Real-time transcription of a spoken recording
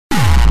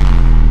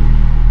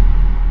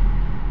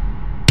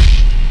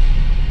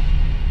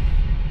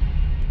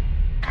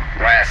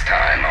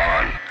time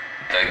on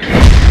the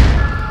game.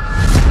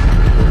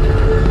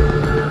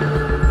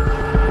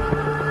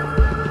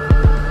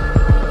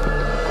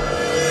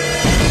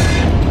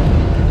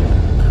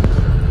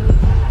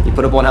 You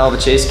put up one hell of a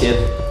chase, kid.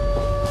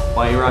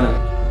 Why are you running?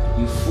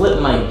 You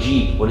flipped my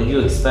Jeep. What did you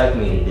expect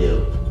me to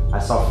do? I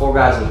saw 4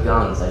 guys with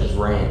guns. I just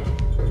ran.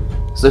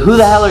 So who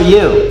the hell are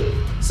you?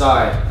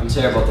 Sorry, I'm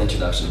terrible at the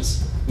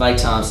introductions. Mike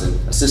Thompson,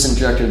 Assistant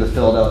Director of the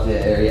Philadelphia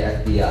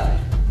Area FBI.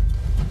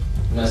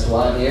 And that's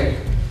why I'm here.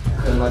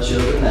 Couldn't let you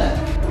open that.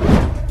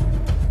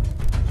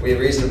 We have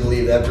reason to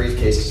believe that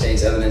briefcase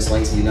contains evidence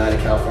linked to the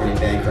United California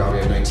bank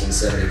robbery of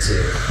 1972.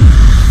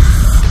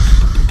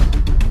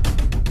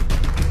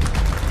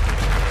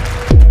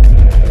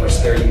 In which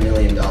 $30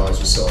 million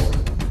was sold.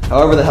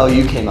 However the hell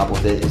you came up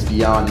with it is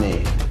beyond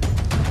me.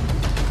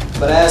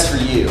 But as for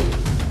you,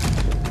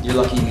 you're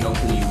lucky we don't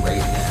kill you right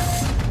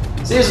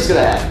now. See, here's what's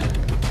gonna happen.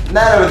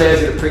 Matt over there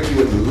is gonna prick you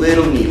with a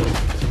little needle.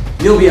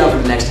 You'll be out for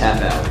the next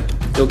half hour.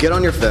 You'll get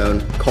on your phone,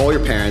 call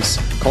your parents,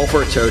 call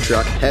for a tow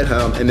truck, head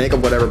home, and make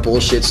up whatever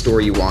bullshit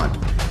story you want.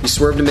 You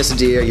swerved to miss a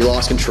deer, you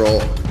lost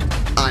control.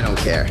 I don't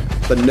care.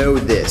 But know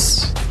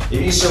this.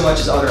 If you so much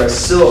as utter a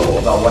syllable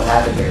about what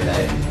happened here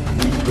today,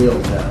 we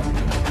will know.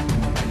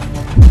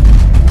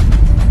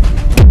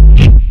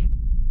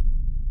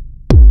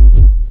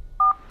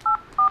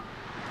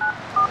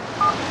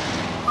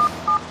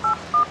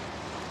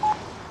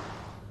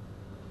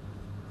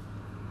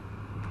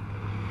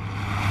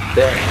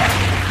 There.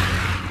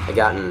 I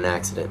got in an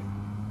accident.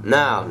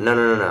 No.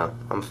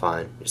 I'm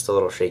fine. Just a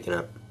little shaken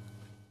up.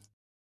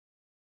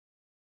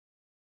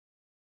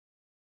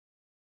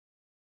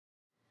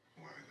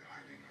 Why are they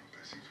hiding our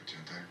blessing for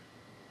Gentile?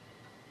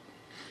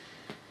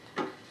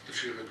 The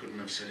Führer couldn't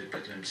have said it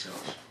better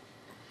himself.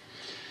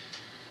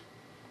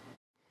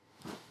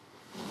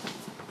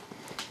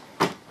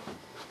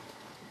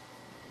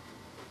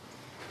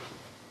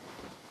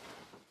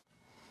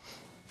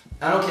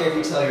 I don't care if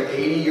you tell your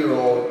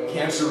 80-year-old,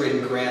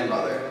 cancer-ridden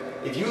grandmother,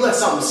 if you let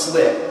something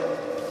slip,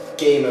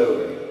 game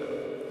over.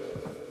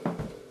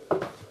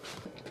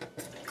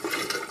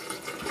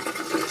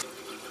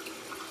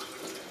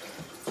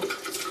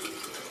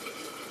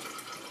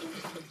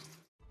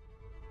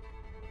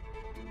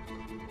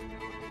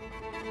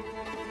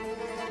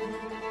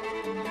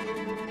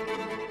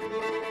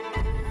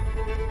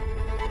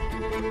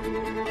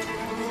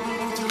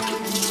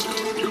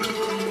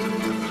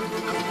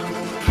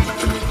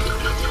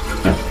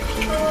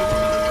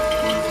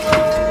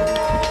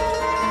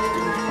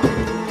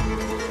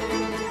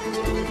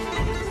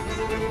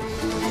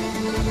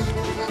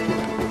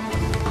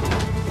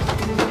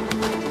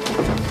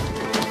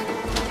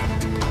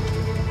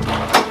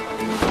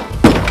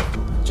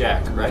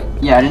 Jack, right?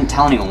 Yeah, I didn't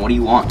tell anyone. What do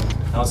you want?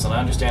 Listen, I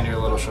understand you're a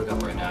little shook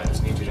up right now. I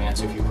just need you to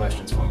answer a few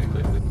questions for me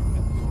quickly.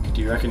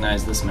 Do you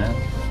recognize this man?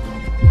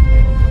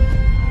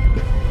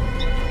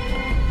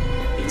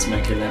 Did this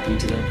man kidnap you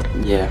today?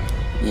 Yeah,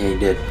 he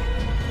did.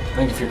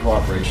 Thank you for your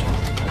cooperation.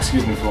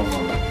 Excuse me for one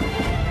moment.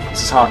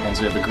 This is Hawkins.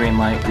 We have a green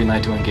light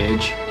to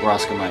engage. We're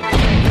Oscar Mike.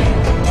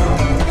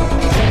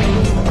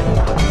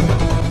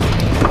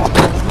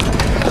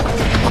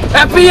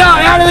 FBI!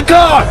 Out of the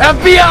car!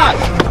 FBI!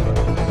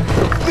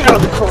 Get out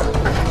of the car!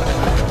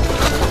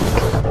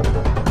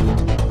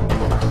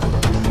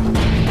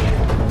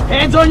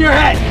 Hands on your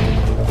head!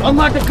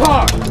 Unlock the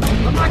car!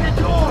 Unlock the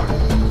door!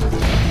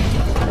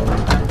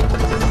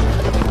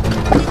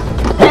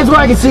 Hands where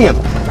I can see him!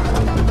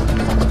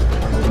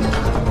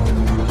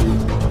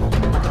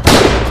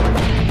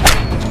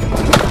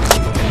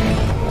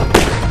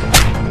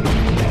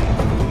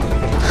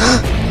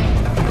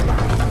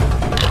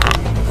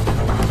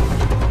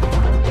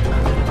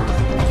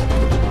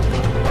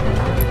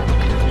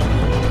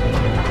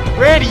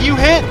 Randy, you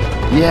hit?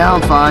 Yeah,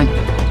 I'm fine.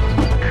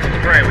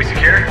 Alright, we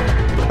secure?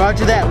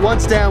 Roger that.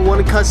 One's down, one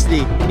in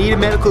custody. Needed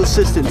medical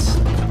assistance.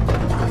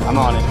 I'm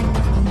on it.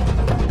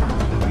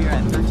 We're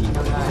at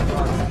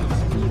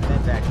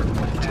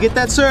 1309. Did you get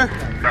that, sir?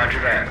 Roger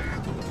that.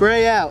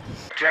 Bray out.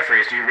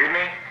 Jeffries, do you read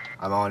me?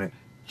 I'm on it.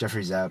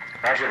 Jeffrey's out.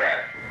 Roger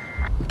that.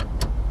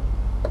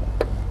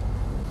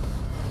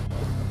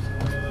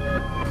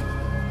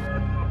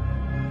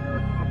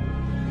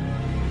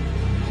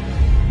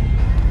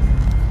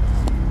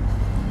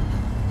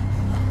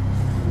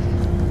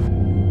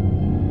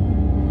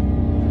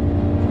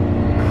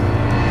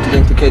 You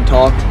think the kid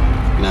talked?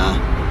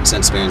 Nah.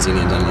 Sent Sparanzini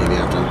and Dunleavy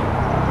after him.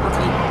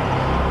 Okay.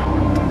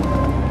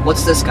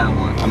 What's this guy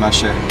want? I'm not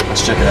sure.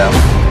 Let's check it out.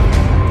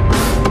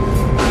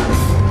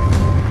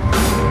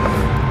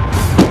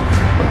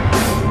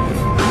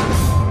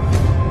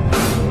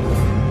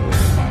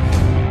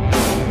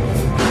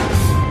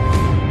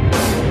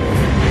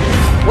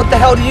 What the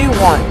hell do you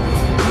want?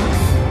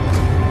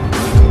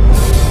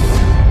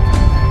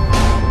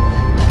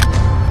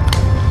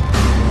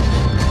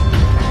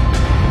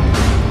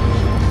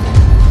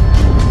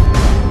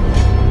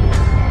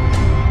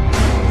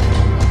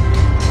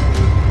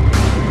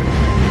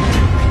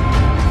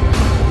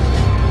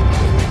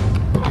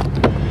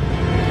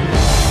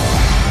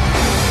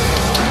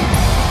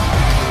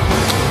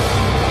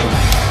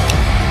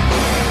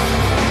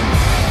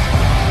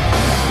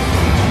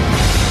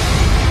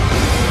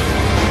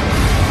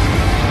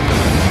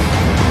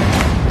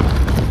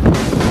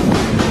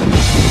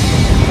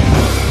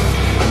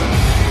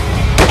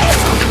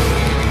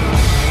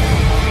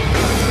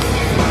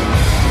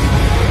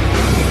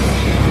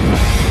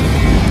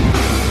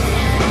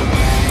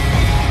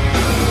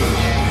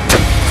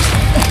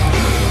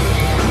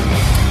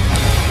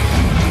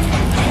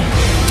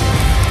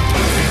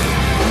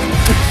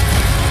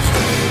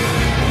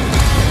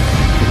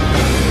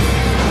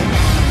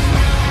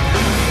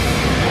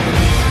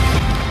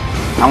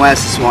 I'll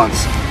ask this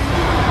once.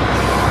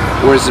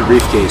 Where's the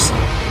briefcase?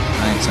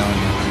 I ain't telling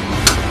you.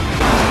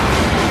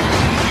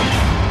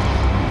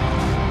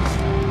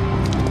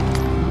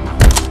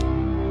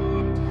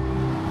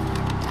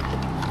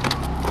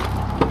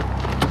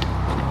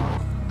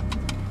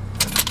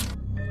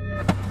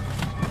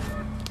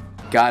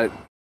 Got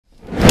it.